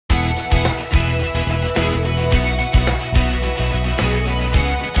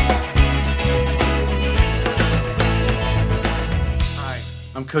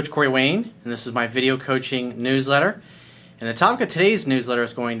Coach Corey Wayne, and this is my video coaching newsletter. And the topic of today's newsletter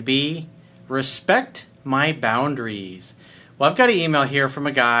is going to be Respect My Boundaries. Well, I've got an email here from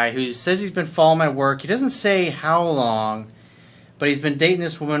a guy who says he's been following my work. He doesn't say how long, but he's been dating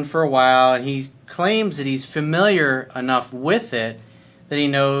this woman for a while, and he claims that he's familiar enough with it that he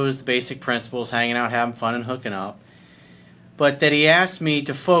knows the basic principles, hanging out, having fun, and hooking up. But that he asked me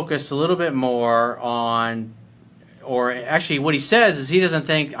to focus a little bit more on, or actually what he says is he doesn't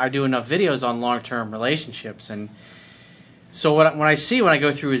think I do enough videos on long-term relationships. And so when I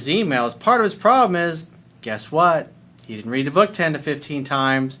go through his emails, part of his problem is, guess what? He didn't read the book 10 to 15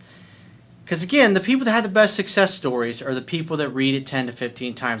 times. Because again, the people that have the best success stories are the people that read it 10 to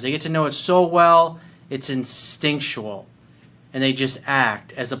 15 times. They get to know it so well, it's instinctual. And they just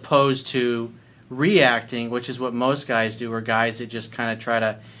act as opposed to reacting, which is what most guys do, or guys that just kind of try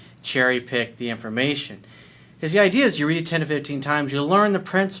to cherry pick the information. Because the idea is you read it 10 to 15 times, you'll learn the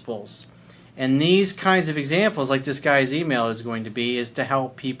principles. And these kinds of examples, like this guy's email is going to be, is to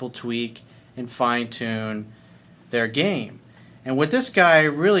help people tweak and fine-tune their game. And what this guy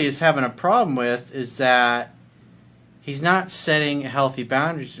really is having a problem with is that he's not setting healthy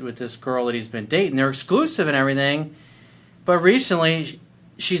boundaries with this girl that he's been dating. They're exclusive and everything, but recently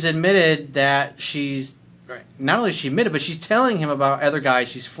she's admitted that not only she admitted, but she's telling him about other guys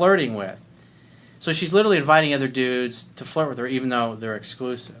she's flirting with. So she's literally inviting other dudes to flirt with her even though they're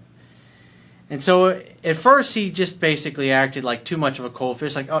exclusive. And so at first he just basically acted like too much of a cold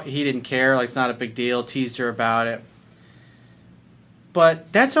fish, like, oh, he didn't care, like it's not a big deal, teased her about it.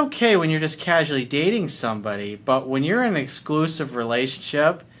 But that's okay when you're just casually dating somebody. But when you're in an exclusive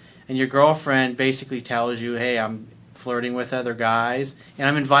relationship and your girlfriend basically tells you, hey, I'm flirting with other guys and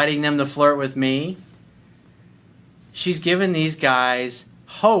I'm inviting them to flirt with me, she's given these guys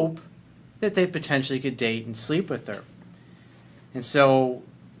hope that they potentially could date and sleep with her. And so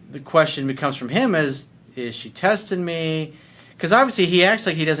the question becomes from him is she testing me? Because obviously he acts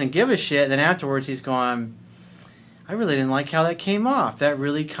like he doesn't give a shit, and then afterwards he's going, I really didn't like how that came off. That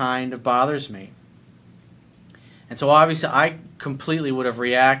really kind of bothers me. And so obviously I completely would have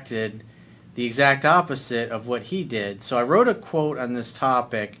reacted the exact opposite of what he did. So I wrote a quote on this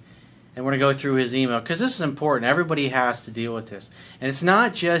topic, and we're going to go through his email because this is important. Everybody has to deal with this. And it's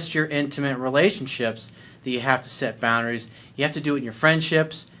not just your intimate relationships that you have to set boundaries. You have to do it in your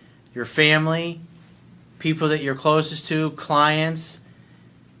friendships, your family, people that you're closest to, clients.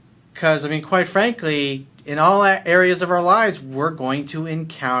 Because, I mean, quite frankly, in all areas of our lives, we're going to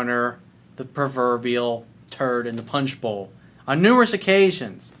encounter the proverbial turd in the punch bowl on numerous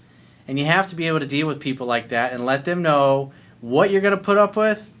occasions. And you have to be able to deal with people like that and let them know what you're going to put up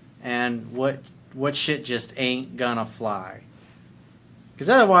with and what shit just ain't gonna fly. Because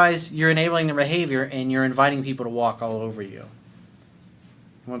otherwise, you're enabling their behavior and you're inviting people to walk all over you.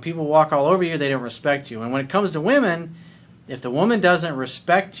 And when people walk all over you, they don't respect you. And when it comes to women, if the woman doesn't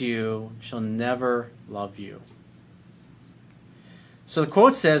respect you, she'll never love you. So the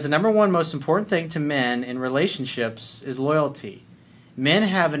quote says, the number one most important thing to men in relationships is loyalty. Men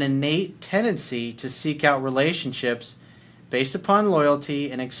have an innate tendency to seek out relationships based upon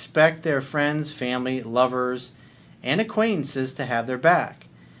loyalty and expect their friends, family, lovers, and acquaintances to have their back.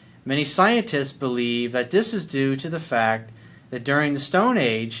 Many scientists believe that this is due to the fact that during the Stone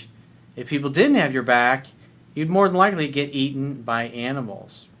Age, if people didn't have your back, you'd more than likely get eaten by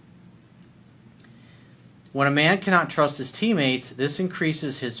animals. When a man cannot trust his teammates, this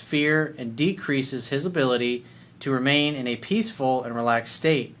increases his fear and decreases his ability to remain in a peaceful and relaxed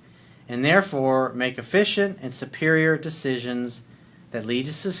state, and therefore make efficient and superior decisions that lead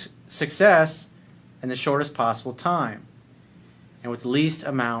to success in the shortest possible time and with the least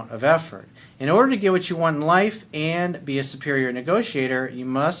amount of effort. In order to get what you want in life and be a superior negotiator, you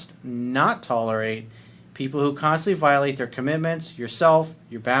must not tolerate people who constantly violate their commitments, yourself,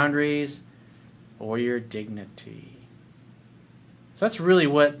 your boundaries, or your dignity. So that's really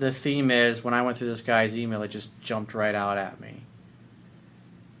what the theme is. When I went through this guy's email, it just jumped right out at me.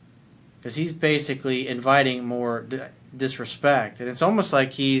 Because he's basically inviting more disrespect. And it's almost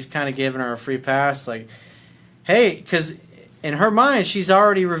like he's kind of giving her a free pass. Like, hey, because in her mind, she's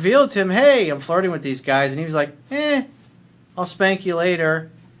already revealed to him, hey, I'm flirting with these guys. And he was like, I'll spank you later.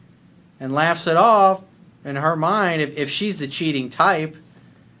 And laughs it off. In her mind, if she's the cheating type,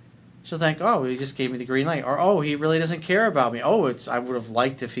 she'll think, oh, he just gave me the green light. Or, oh, he really doesn't care about me. Oh, I would have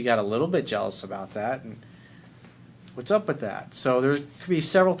liked if he got a little bit jealous about that. And what's up with that? So there could be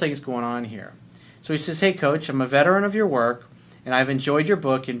several things going on here. So he says, hey, Coach, I'm a veteran of your work, and I've enjoyed your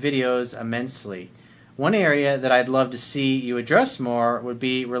book and videos immensely. One area that I'd love to see you address more would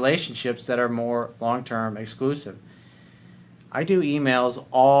be relationships that are more long-term exclusive. I do emails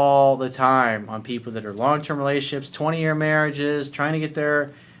all the time on people that are long-term relationships, 20-year marriages, trying to get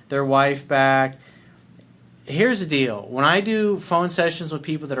their wife back. Here's the deal. When I do phone sessions with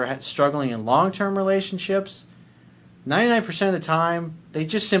people that are struggling in long-term relationships, 99% of the time, they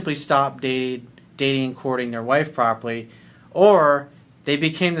just simply stop dating and courting their wife properly, or they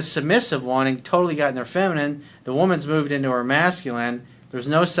became the submissive one and totally got in their feminine. The woman's moved into her masculine. There's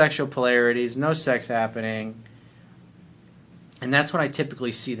no sexual polarities, no sex happening. And that's what I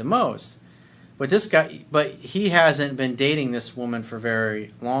typically see the most. But he hasn't been dating this woman for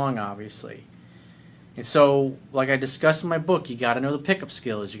very long, obviously. And so, like I discussed in my book, you got to know the pickup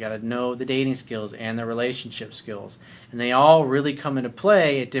skills, you got to know the dating skills and the relationship skills. And they all really come into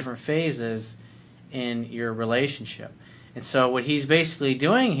play at different phases in your relationship. And so what he's basically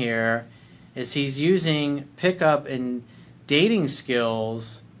doing here is he's using pickup and dating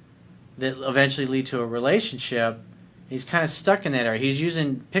skills that eventually lead to a relationship. He's kind of stuck in that area. He's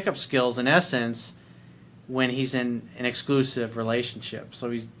using pickup skills, in essence, when he's in an exclusive relationship. So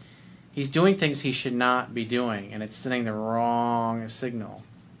he's doing things he should not be doing, and it's sending the wrong signal.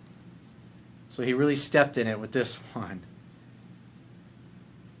 So he really stepped in it with this one.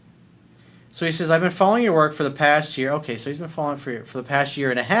 So he says, I've been following your work for the past year. Okay, so he's been following for the past year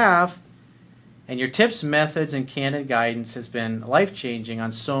and a half, and your tips, methods, and candid guidance has been life-changing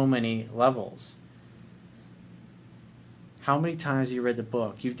on so many levels. How many times have you read the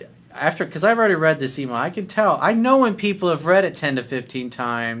book? Because I've already read this email, I can tell. I know when people have read it 10 to 15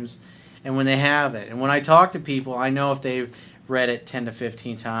 times and when they haven't. And when I talk to people, I know if they've read it 10 to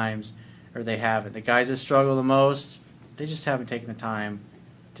 15 times or they haven't. The guys that struggle the most, they just haven't taken the time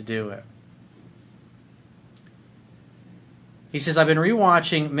to do it. He says, I've been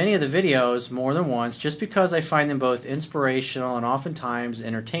rewatching many of the videos more than once just because I find them both inspirational and oftentimes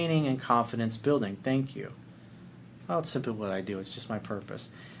entertaining and confidence building. Thank you. Well, it's simply what I do. It's just my purpose.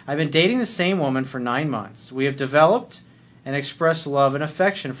 I've been dating the same woman for 9 months. We have developed and expressed love and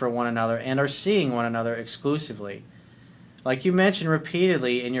affection for one another and are seeing one another exclusively. Like you mentioned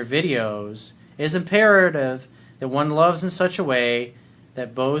repeatedly in your videos, it is imperative that one loves in such a way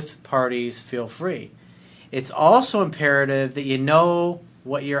that both parties feel free. It's also imperative that you know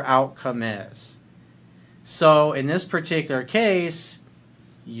what your outcome is. So in this particular case,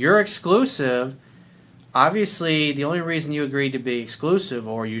 you're exclusive. Obviously, the only reason you agreed to be exclusive,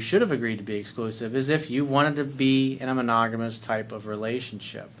 or you should have agreed to be exclusive, is if you wanted to be in a monogamous type of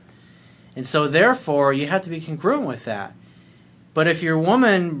relationship. And so therefore, you have to be congruent with that. But if your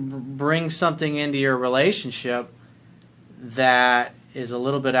woman brings something into your relationship that is a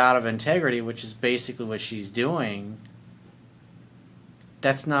little bit out of integrity, which is basically what she's doing,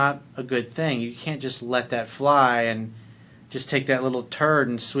 that's not a good thing. You can't just let that fly and just take that little turd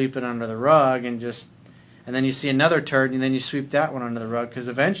and sweep it under the rug and then you see another turd and then you sweep that one under the rug, because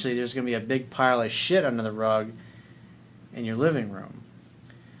eventually there's going to be a big pile of shit under the rug in your living room.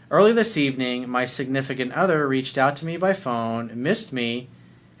 Early this evening, my significant other reached out to me by phone, missed me,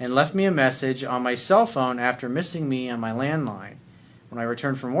 and left me a message on my cell phone after missing me on my landline. When I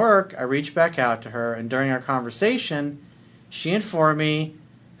returned from work, I reached back out to her, and during our conversation, she informed me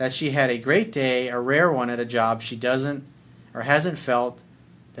that she had a great day, a rare one, at a job she doesn't or hasn't felt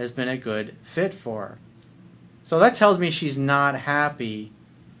has been a good fit for her. So that tells me she's not happy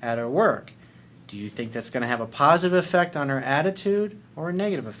at her work. Do you think that's going to have a positive effect on her attitude or a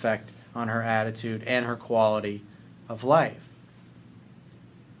negative effect on her attitude and her quality of life?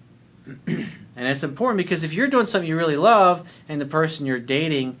 And it's important because if you're doing something you really love and the person you're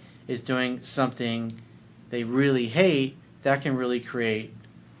dating is doing something they really hate, that can really create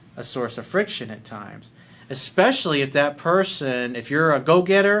a source of friction at times. Especially if that person, if you're a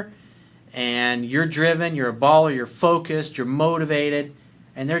go-getter and you're driven, you're a baller, you're focused, you're motivated,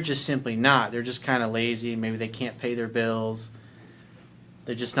 and they're just simply not. They're just kind of lazy, maybe they can't pay their bills,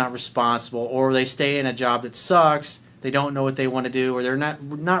 they're just not responsible, or they stay in a job that sucks, they don't know what they want to do, or they're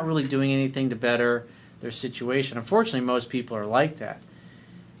not really doing anything to better their situation. Unfortunately, most people are like that.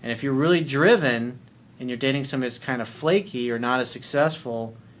 And if you're really driven and you're dating somebody that's kind of flaky or not as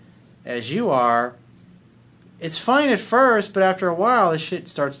successful as you are, it's fine at first, but after a while, the shit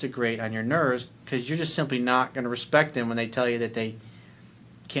starts to grate on your nerves because you're just simply not going to respect them when they tell you that they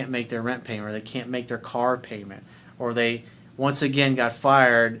can't make their rent payment, or they can't make their car payment, or they once again got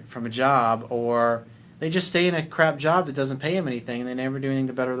fired from a job, or they just stay in a crap job that doesn't pay them anything and they never do anything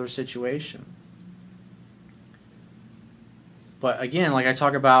to better their situation. But again, like I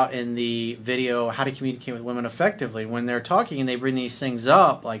talk about in the video, How to Communicate with Women Effectively, when they're talking and they bring these things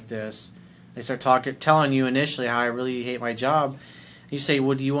up like this, they start telling you initially how I really hate my job. You say,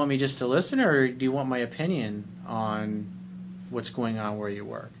 well, do you want me just to listen, or do you want my opinion on what's going on where you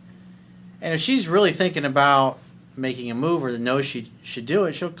work. And if she's really thinking about making a move or knows she should do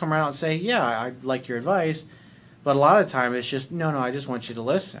it, she'll come around and say, yeah, I like your advice. But a lot of the time it's just, no, I just want you to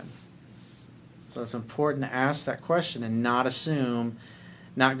listen. So it's important to ask that question and not assume,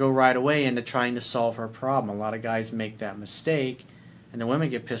 not go right away into trying to solve her problem. A lot of guys make that mistake, and the women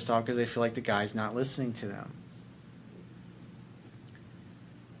get pissed off because they feel like the guy's not listening to them.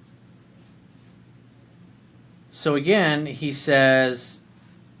 So again, he says,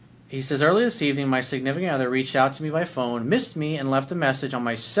 earlier this evening, my significant other reached out to me by phone, missed me, and left a message on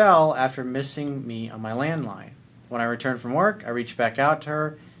my cell after missing me on my landline. When I returned from work, I reached back out to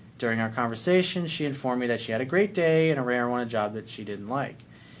her. During our conversation, she informed me that she had a great day and a rare one, a job that she didn't like.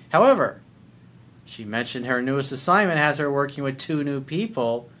 However, she mentioned her newest assignment has her working with 2 new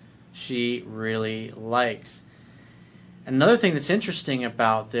people she really likes. Another thing that's interesting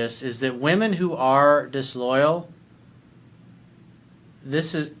about this is that women who are disloyal,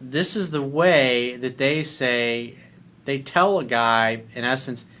 this is the way that they say, they tell a guy, in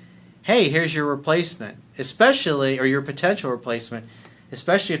essence, hey, here's your replacement, especially, or your potential replacement,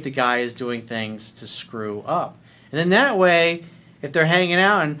 especially if the guy is doing things to screw up. And then that way, if they're hanging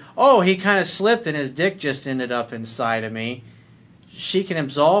out and, oh, he kind of slipped and his dick just ended up inside of me, she can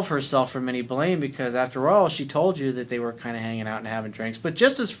absolve herself from any blame because, after all, she told you that they were kind of hanging out and having drinks, but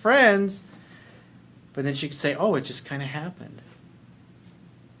just as friends. But then she could say, oh, it just kind of happened.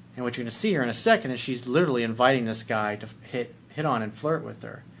 And what you're going to see here in a second is she's literally inviting this guy to hit on and flirt with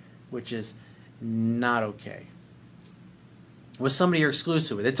her, which is not okay. With somebody you're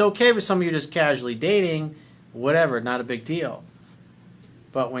exclusive with. It's okay for somebody you're just casually dating, whatever, not a big deal.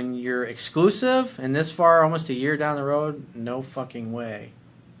 But when you're exclusive and this far, almost a year down the road, no fucking way.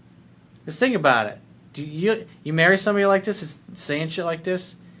 Just think about it. Do you marry somebody like this, is saying shit like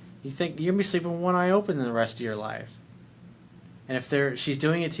this, you think you're gonna be sleeping with one eye open in the rest of your life. And if she's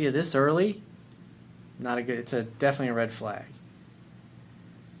doing it to you this early, not a good. It's definitely a red flag.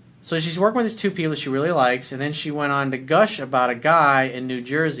 So she's working with these 2 people she really likes, and then she went on to gush about a guy in New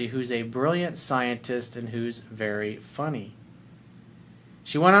Jersey who's a brilliant scientist and who's very funny.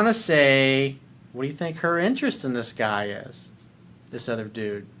 She went on to say, what do you think her interest in this guy is? This other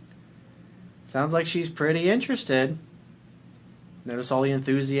dude. Sounds like she's pretty interested. Notice all the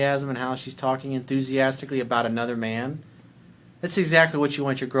enthusiasm and how she's talking enthusiastically about another man. That's exactly what you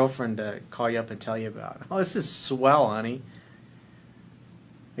want your girlfriend to call you up and tell you about. Oh, this is swell, honey.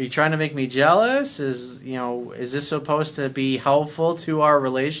 Are you trying to make me jealous? Is this supposed to be helpful to our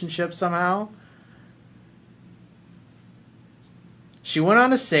relationship somehow? She went on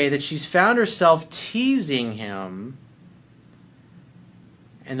to say that she's found herself teasing him,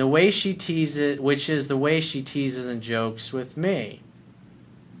 and the way she teases, which is the way she teases and jokes with me.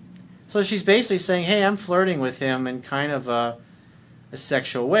 So she's basically saying, hey, I'm flirting with him in kind of a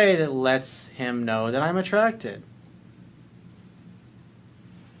sexual way that lets him know that I'm attracted.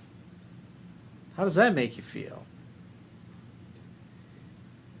 How does that make you feel?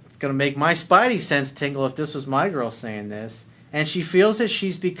 It's going to make my spidey sense tingle if this was my girl saying this. And she feels that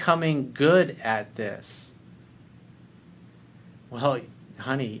she's becoming good at this. Well,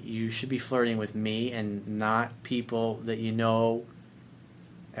 honey, you should be flirting with me and not people that you know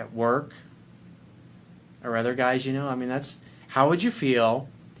at work or other guys you know. I mean, how would you feel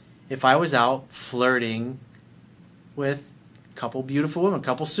if I was out flirting with a couple beautiful women, a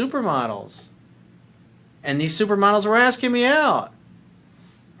couple supermodels, and these supermodels were asking me out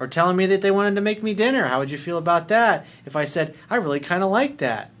or telling me that they wanted to make me dinner? How would you feel about that if I said, I really kind of like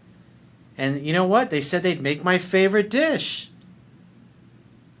that? And you know what? They said they'd make my favorite dish.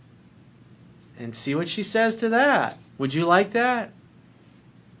 And see what she says to that. Would you like that?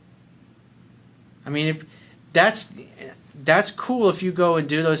 I mean, if that's cool if you go and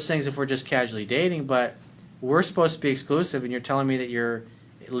do those things if we're just casually dating, but we're supposed to be exclusive and you're telling me that you're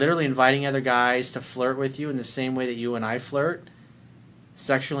literally inviting other guys to flirt with you in the same way that you and I flirt,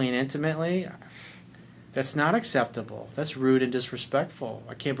 sexually and intimately. That's not acceptable. That's rude and disrespectful.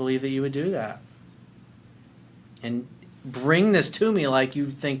 I can't believe that you would do that. And bring this to me like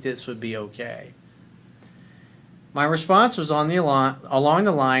you think this would be okay. My response was along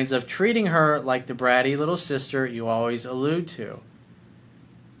the lines of treating her like the bratty little sister you always allude to.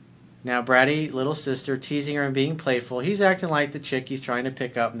 Now, bratty little sister, teasing her and being playful, he's acting like the chick he's trying to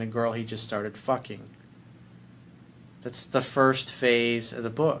pick up and the girl he just started fucking. That's the first phase of the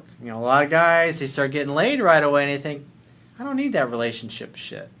book. A lot of guys, they start getting laid right away and they think, I don't need that relationship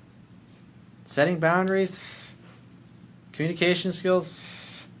shit. Setting boundaries, communication skills,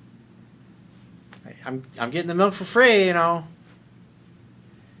 I'm getting the milk for free,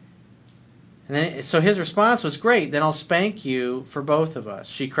 And then, so his response was, great, then I'll spank you for both of us.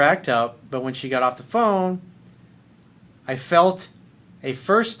 She cracked up, but when she got off the phone, I felt a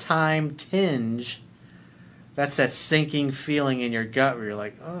first-time tinge. That's that sinking feeling in your gut where you're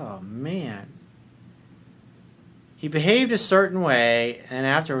like, oh, man. He behaved a certain way, and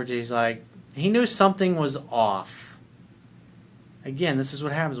afterwards he's like, he knew something was off. Again, this is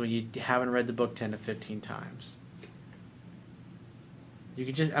what happens when you haven't read the book 10 to 15 times. You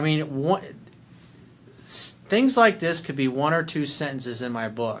could just, I mean, things like this could be one or two sentences in my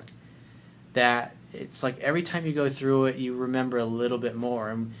book that it's like every time you go through it, you remember a little bit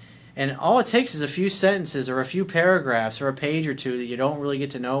more. And all it takes is a few sentences or a few paragraphs or a page or two that you don't really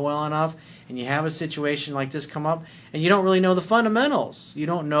get to know well enough, and you have a situation like this come up, and you don't really know the fundamentals. You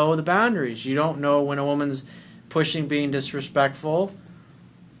don't know the boundaries. You don't know when a woman's pushing, being disrespectful,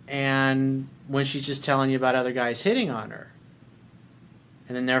 and when she's just telling you about other guys hitting on her.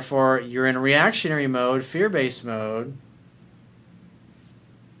 And then therefore, you're in reactionary mode, fear-based mode,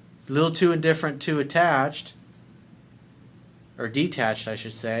 a little too indifferent, too attached, or detached, I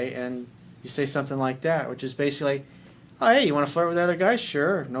should say, and you say something like that, which is basically, oh, hey, you want to flirt with other guys?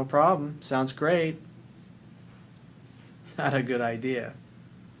 Sure, no problem. Sounds great. Not a good idea.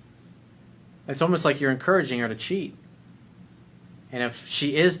 It's almost like you're encouraging her to cheat. And if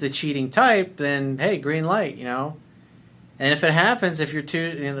she is the cheating type, then, hey, green light, you know. And if it happens, if you're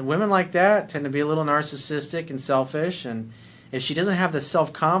too, you know, women like that tend to be a little narcissistic and selfish, and if she doesn't have the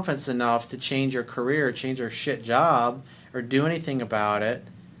self-confidence enough to change her career, change her shit job, or do anything about it,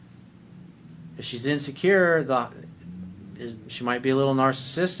 if she's insecure, she might be a little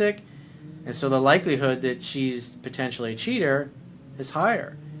narcissistic, and so the likelihood that she's potentially a cheater is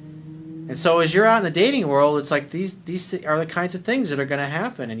higher. And so as you're out in the dating world, it's like these are the kinds of things that are going to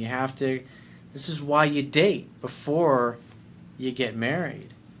happen, and you have to, this is why you date before you get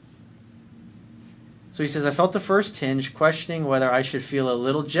married. So he says, I felt the first tinge, questioning whether I should feel a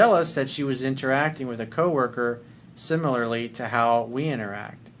little jealous that she was interacting with a coworker similarly to how we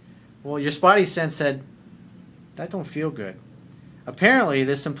interact. Well, your spotty sense said, that don't feel good. Apparently,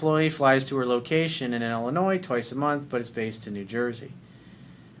 this employee flies to her location in Illinois twice a month, but it's based in New Jersey.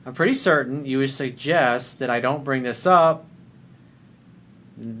 I'm pretty certain you would suggest that I don't bring this up.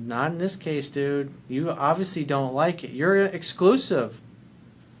 Not in this case, dude. You obviously don't like it. You're exclusive.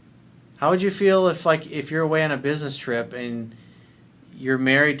 How would you feel if you're away on a business trip and you're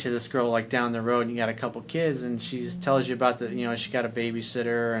married to this girl like down the road and you got a couple kids and she tells you about she got a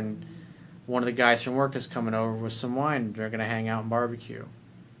babysitter and one of the guys from work is coming over with some wine and they're going to hang out and barbecue.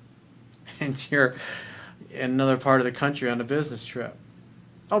 And you're in another part of the country on a business trip.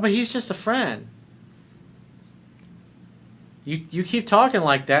 Oh, but he's just a friend. You keep talking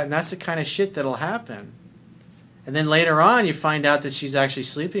like that, and that's the kind of shit that'll happen. And then later on, you find out that she's actually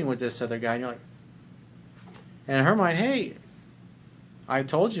sleeping with this other guy, and you're like, and in her mind, hey, I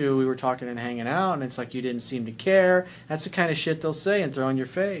told you we were talking and hanging out, and it's like you didn't seem to care. That's the kind of shit they'll say and throw in your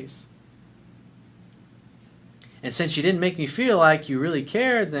face. And since you didn't make me feel like you really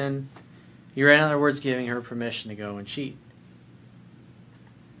cared, then you're, in other words, giving her permission to go and cheat.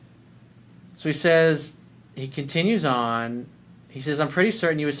 So he continues on. He says, I'm pretty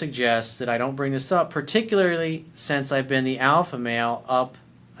certain you would suggest that I don't bring this up, particularly since I've been the alpha male up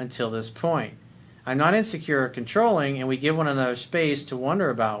until this point. I'm not insecure or controlling, and we give one another space to wonder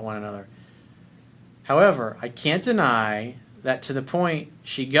about one another. However, I can't deny that to the point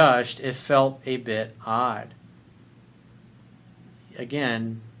she gushed, it felt a bit odd.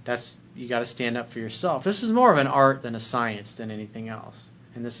 Again, you got to stand up for yourself. This is more of an art than a science than anything else.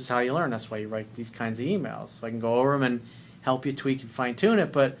 And this is how you learn. That's why you write these kinds of emails. So I can go over them and help you tweak and fine tune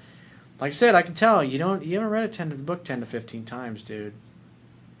it. But like I said, I can tell you haven't read the book 10 to 15 times, dude.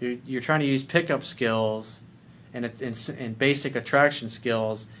 You're trying to use pickup skills and basic attraction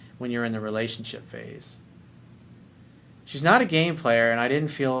skills when you're in the relationship phase. She's not a game player, and I didn't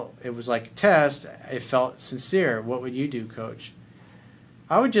feel it was like a test. It felt sincere. What would you do, Coach?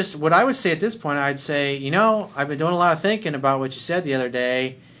 What I would say at this point, I'd say, I've been doing a lot of thinking about what you said the other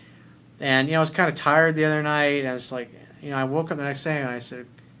day, and, I was kind of tired the other night. I was like, I woke up the next day and I said,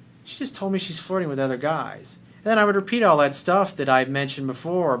 she just told me she's flirting with other guys. And then I would repeat all that stuff that I mentioned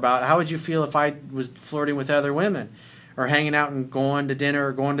before about how would you feel if I was flirting with other women or hanging out and going to dinner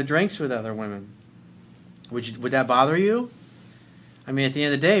or going to drinks with other women. Would that bother you? I mean, at the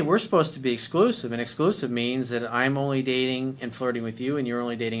end of the day, we're supposed to be exclusive, and exclusive means that I'm only dating and flirting with you, and you're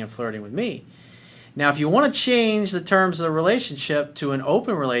only dating and flirting with me. Now, if you want to change the terms of the relationship to an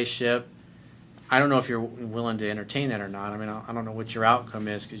open relationship, I don't know if you're willing to entertain that or not. I mean, I don't know what your outcome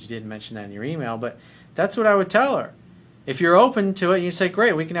is because you didn't mention that in your email, but that's what I would tell her. If you're open to it, you say,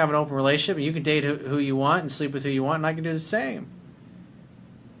 great, we can have an open relationship, and you can date who you want and sleep with who you want, and I can do the same.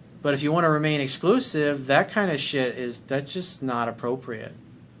 But if you want to remain exclusive, that kind of shit that's just not appropriate.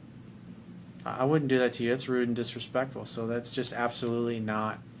 I wouldn't do that to you. It's rude and disrespectful. So that's just absolutely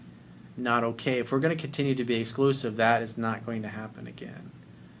not okay. If we're going to continue to be exclusive, that is not going to happen again.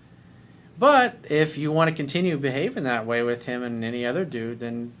 But if you want to continue behaving that way with him and any other dude,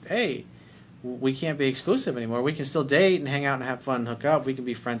 then hey, we can't be exclusive anymore. We can still date and hang out and have fun and hook up. We can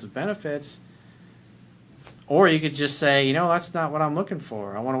be friends with benefits. Or you could just say, that's not what I'm looking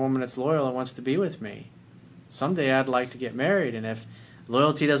for. I want a woman that's loyal and wants to be with me. Someday I'd like to get married, and if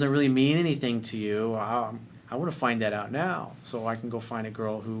loyalty doesn't really mean anything to you, I want to find that out now so I can go find a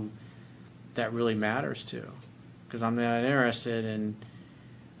girl who that really matters to. Because I'm not interested in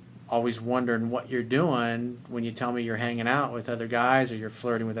always wondering what you're doing when you tell me you're hanging out with other guys or you're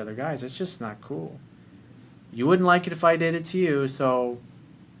flirting with other guys. That's just not cool. You wouldn't like it if I did it to you, so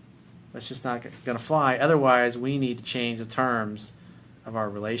that's just not going to fly. Otherwise, we need to change the terms of our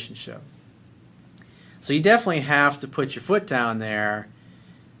relationship. So you definitely have to put your foot down there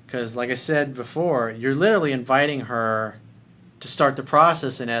because, like I said before, you're literally inviting her to start the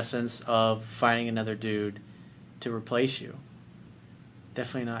process, in essence, of finding another dude to replace you.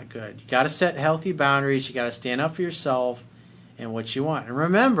 Definitely not good. You got to set healthy boundaries. You got to stand up for yourself and what you want. And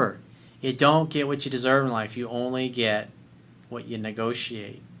remember, you don't get what you deserve in life. You only get what you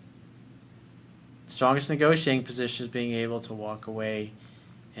negotiate. The strongest negotiating position is being able to walk away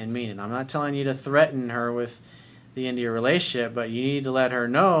and mean it. I'm not telling you to threaten her with the end of your relationship, but you need to let her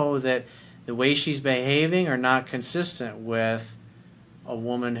know that the way she's behaving are not consistent with a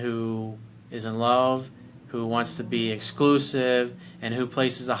woman who is in love, who wants to be exclusive, and who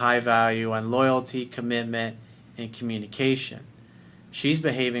places a high value on loyalty, commitment, and communication. She's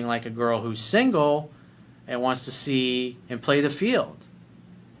behaving like a girl who's single and wants to see and play the field.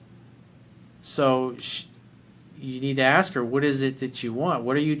 So you need to ask her, what is it that you want?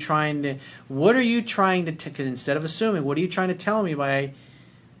 What are you trying to instead of assuming, what are you trying to tell me by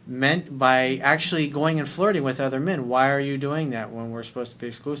actually going and flirting with other men? Why are you doing that when we're supposed to be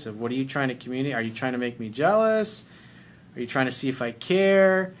exclusive? What are you trying to communicate? Are you trying to make me jealous? Are you trying to see if I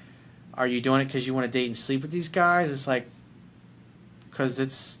care? Are you doing it because you want to date and sleep with these guys? It's like, because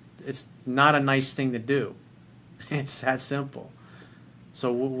it's not a nice thing to do. It's that simple. So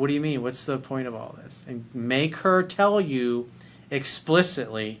what do you mean? What's the point of all this? And make her tell you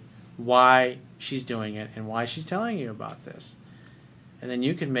explicitly why she's doing it and why she's telling you about this. And then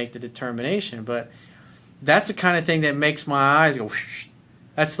you can make the determination. But that's the kind of thing that makes my eyes go whoosh.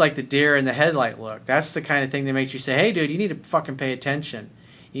 That's like the deer in the headlight look. That's the kind of thing that makes you say, hey, dude, you need to fucking pay attention.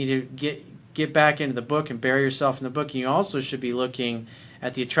 You need to get back into the book and bury yourself in the book. And you also should be looking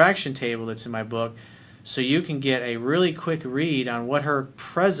at the attraction table that's in my book so you can get a really quick read on what her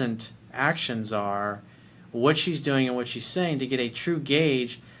present actions are, what she's doing and what she's saying, to get a true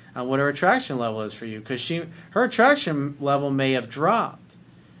gauge on what her attraction level is for you. Because her attraction level may have dropped.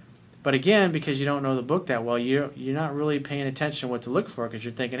 But again, because you don't know the book that well, you're not really paying attention to what to look for, because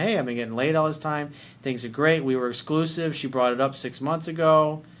you're thinking, hey, I've been getting laid all this time. Things are great. We were exclusive. She brought it up 6 months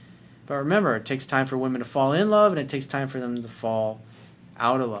ago. But remember, it takes time for women to fall in love, and it takes time for them to fall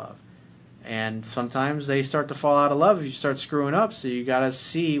out of love. And sometimes they start to fall out of love if you start screwing up. So you got to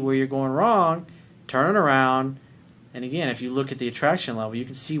see where you're going wrong, turn it around. And again, if you look at the attraction level, you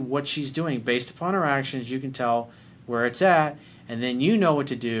can see what she's doing based upon her actions. You can tell where it's at. And then you know what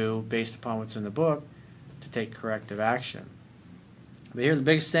to do based upon what's in the book to take corrective action. But here, the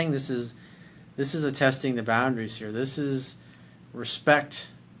biggest thing, this is a testing the boundaries here. This is respect.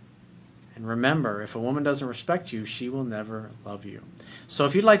 And remember, if a woman doesn't respect you, she will never love you. So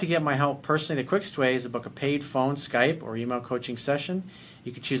if you'd like to get my help personally, the quickest way is to book a paid phone, Skype, or email coaching session.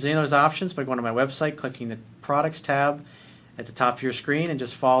 You can choose any of those options by going to my website, clicking the products tab at the top of your screen, and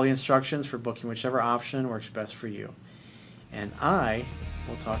just follow the instructions for booking whichever option works best for you. And I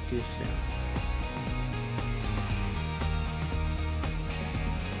will talk to you soon.